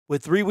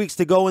With 3 weeks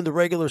to go in the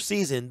regular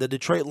season, the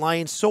Detroit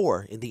Lions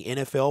soar in the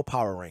NFL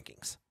power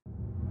rankings.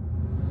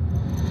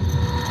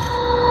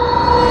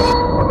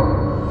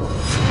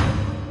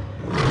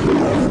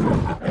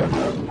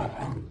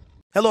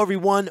 Hello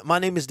everyone, my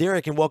name is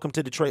Derek and welcome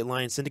to Detroit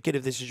Lions Syndicate.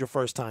 If this is your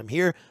first time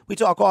here, we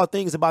talk all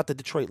things about the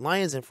Detroit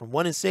Lions, and from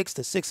 1-6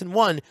 to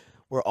 6-1,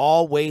 we're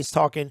always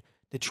talking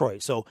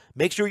Detroit. So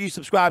make sure you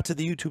subscribe to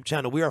the YouTube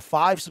channel. We are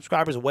 5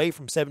 subscribers away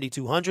from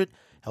 7,200.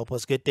 Help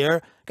us get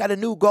there. Got a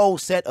new goal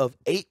set of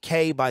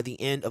 8K by the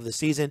end of the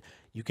season.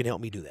 You can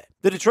help me do that.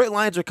 The Detroit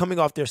Lions are coming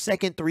off their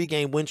second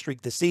 3-game win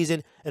streak this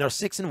season and are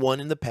 6-1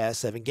 in the past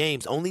 7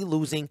 games, only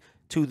losing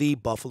to the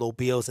Buffalo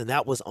Bills, and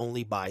that was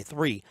only by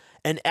 3.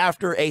 And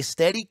after a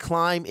steady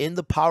climb in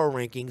the power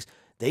rankings,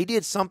 they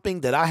did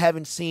something that I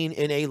haven't seen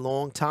in a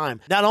long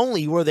time. Not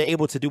only were they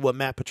able to do what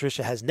Matt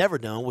Patricia has never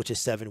done, which is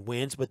 7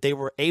 wins, but they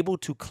were able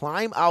to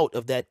climb out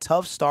of that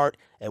tough start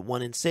at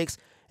 1-6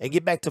 and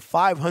get back to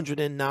 500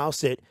 and now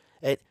sit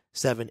at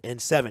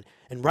 7-7.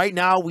 And right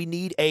now we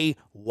need a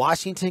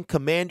Washington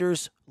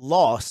Commanders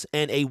loss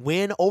and a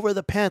win over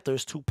the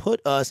Panthers to put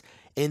us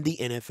in the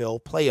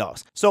NFL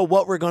playoffs. So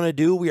what we're going to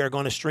do, we are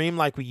going to stream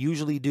like we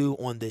usually do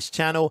on this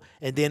channel,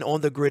 and then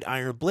on the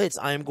Gridiron Blitz,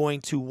 I am going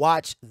to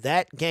watch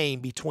that game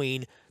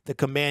between the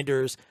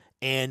Commanders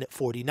and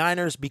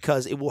 49ers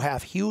because it will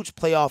have huge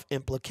playoff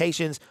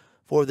implications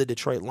for the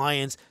Detroit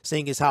Lions,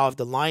 seeing as how if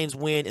the Lions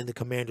win and the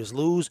Commanders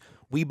lose,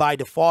 we by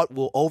default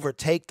will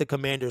overtake the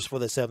Commanders for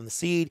the 7th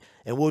seed,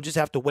 and we'll just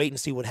have to wait and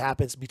see what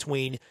happens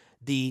between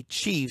the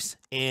Chiefs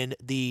and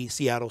the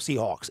Seattle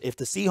Seahawks. If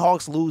the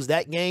Seahawks lose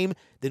that game,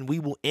 then we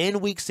will end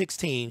Week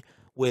 16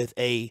 with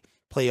a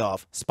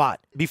playoff spot.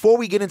 Before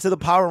we get into the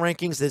power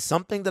rankings, there's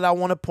something that I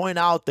want to point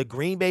out. The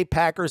Green Bay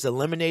Packers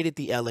eliminated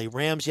the LA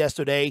Rams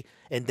yesterday,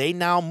 and they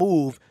now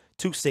move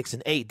to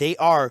 6-8. They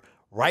are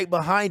right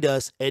behind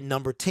us at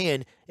number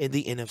 10 in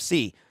the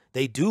NFC.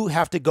 They do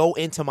have to go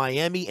into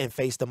Miami and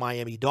face the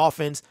Miami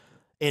Dolphins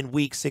in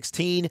Week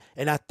 16,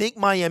 and I think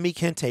Miami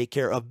can take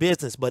care of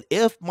business. But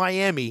if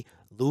Miami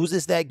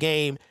loses that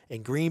game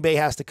and Green Bay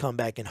has to come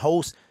back and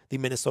host the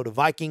Minnesota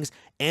Vikings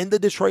and the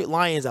Detroit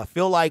Lions, I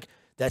feel like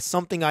that's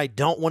something I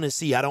don't want to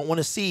see. I don't want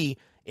to see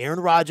Aaron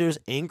Rodgers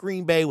in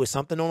Green Bay with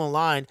something on the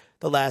line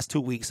the last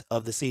 2 weeks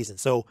of the season.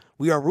 So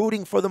we are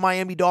rooting for the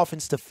Miami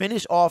Dolphins to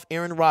finish off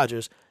Aaron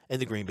Rodgers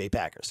and the Green Bay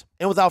Packers.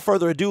 And without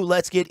further ado,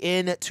 let's get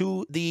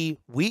into the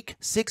Week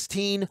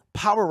 16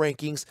 power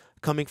rankings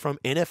coming from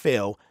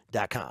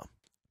NFL.com.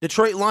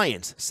 Detroit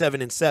Lions,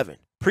 7-7.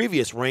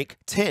 Previous rank,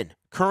 10.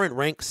 Current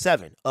rank,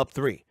 7, up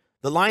 3.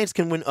 The Lions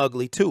can win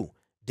ugly, too.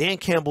 Dan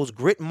Campbell's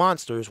Grit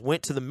Monsters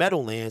went to the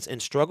Meadowlands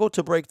and struggled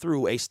to break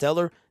through a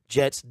stellar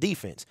Jets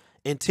defense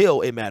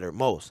until it mattered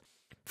most.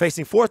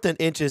 Facing 4th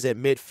and inches at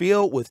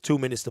midfield with 2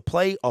 minutes to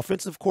play,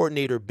 offensive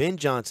coordinator Ben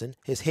Johnson,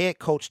 his head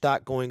coach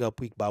stock going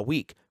up week by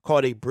week,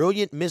 called a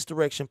brilliant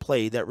misdirection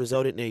play that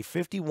resulted in a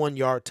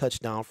 51-yard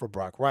touchdown for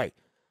Brock Wright.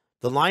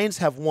 The Lions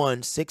have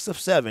won 6 of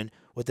 7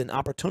 with an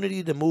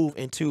opportunity to move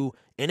into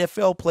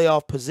NFL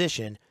playoff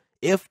position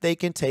if they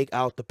can take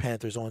out the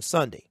Panthers on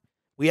Sunday.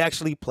 We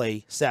actually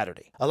play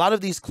Saturday. A lot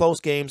of these close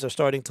games are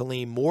starting to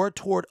lean more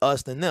toward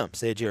us than them,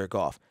 said Jared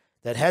Goff.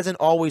 That hasn't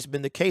always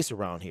been the case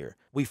around here.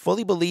 We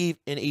fully believe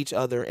in each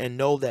other and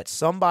know that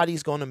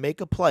somebody's going to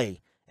make a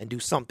play and do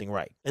something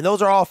right. And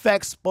those are all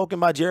facts spoken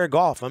by Jared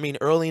Goff. I mean,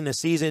 early in the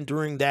season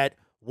during that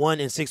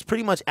 1-6,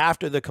 pretty much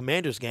after the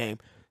Commanders game,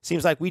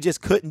 seems like we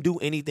just couldn't do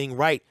anything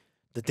right.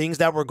 The things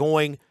that were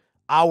going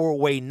our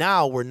way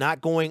now were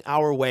not going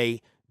our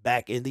way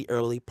back in the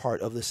early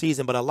part of the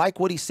season. But I like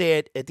what he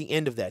said at the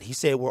end of that. He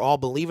said, we're all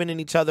believing in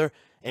each other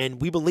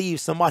and we believe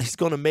somebody's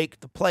going to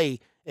make the play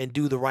and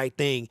do the right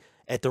thing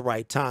at the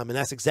right time. And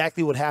that's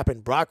exactly what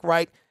happened. Brock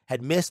Wright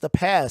had missed a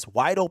pass,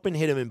 wide open,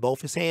 hit him in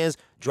both his hands,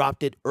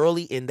 dropped it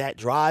early in that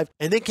drive,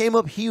 and then came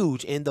up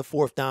huge in the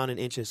 4th down and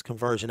inches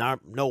conversion. I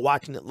know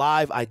watching it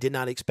live, I did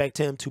not expect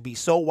him to be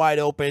so wide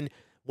open.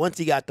 Once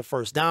he got the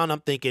 1st down,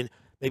 I'm thinking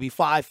maybe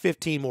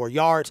 15 more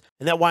yards,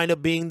 and that wound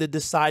up being the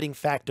deciding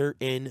factor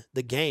in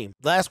the game.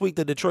 Last week,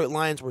 the Detroit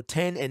Lions were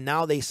 10, and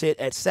now they sit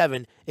at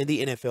 7 in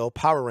the NFL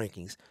power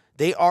rankings.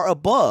 They are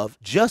above,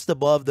 just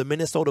above the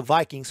Minnesota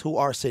Vikings, who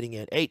are sitting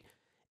at 8.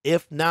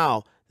 If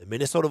now the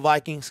Minnesota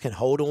Vikings can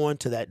hold on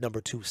to that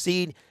number 2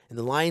 seed and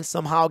the Lions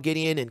somehow get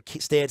in and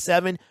stay at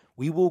 7,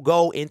 we will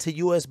go into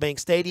US Bank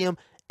Stadium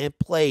and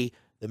play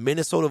the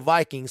Minnesota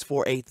Vikings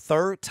for a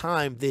 3rd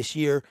time this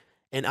year.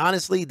 And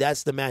honestly,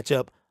 that's the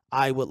matchup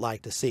I would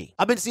like to see.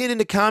 I've been seeing in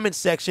the comments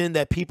section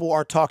that people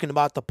are talking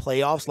about the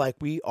playoffs like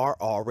we are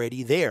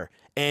already there.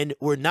 And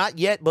we're not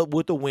yet, but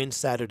with the win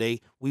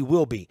Saturday, we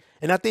will be.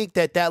 And I think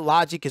that that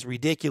logic is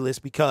ridiculous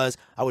because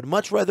I would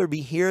much rather be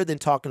here than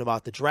talking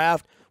about the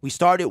draft. We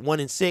started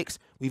 1-6.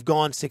 We've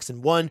gone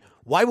 6-1.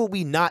 Why would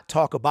we not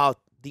talk about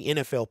the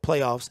NFL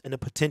playoffs and the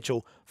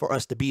potential for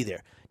us to be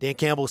there? Dan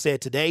Campbell said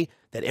today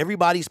that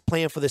everybody's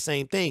playing for the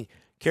same thing.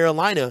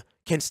 Carolina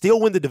can still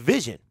win the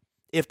division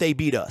if they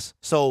beat us.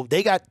 So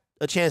they got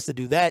a chance to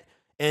do that.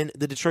 And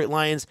the Detroit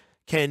Lions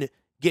can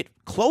get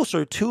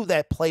closer to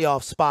that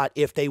playoff spot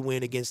if they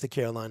win against the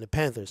Carolina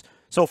Panthers.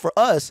 So for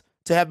us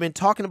to have been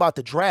talking about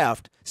the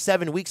draft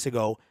 7 weeks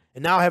ago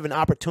and now have an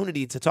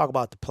opportunity to talk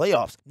about the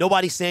playoffs,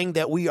 nobody's saying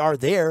that we are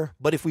there,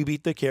 but if we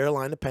beat the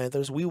Carolina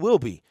Panthers, we will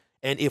be.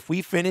 And if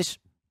we finish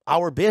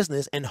our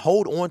business and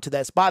hold on to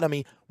that spot, I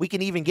mean, we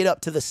can even get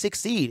up to the 6th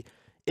seed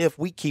if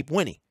we keep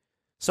winning.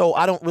 So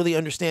I don't really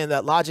understand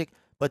that logic,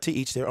 but to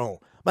each their own.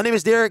 My name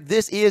is Derek.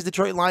 This is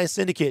Detroit Lions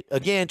Syndicate.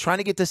 Again, trying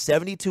to get to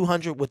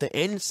 7,200 with the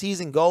end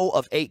season goal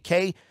of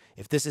 8K.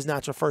 If this is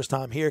not your first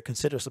time here,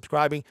 consider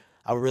subscribing.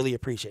 I would really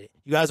appreciate it.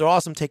 You guys are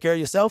awesome. Take care of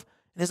yourself.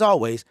 And as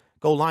always,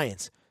 go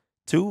Lions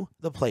to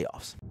the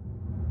playoffs.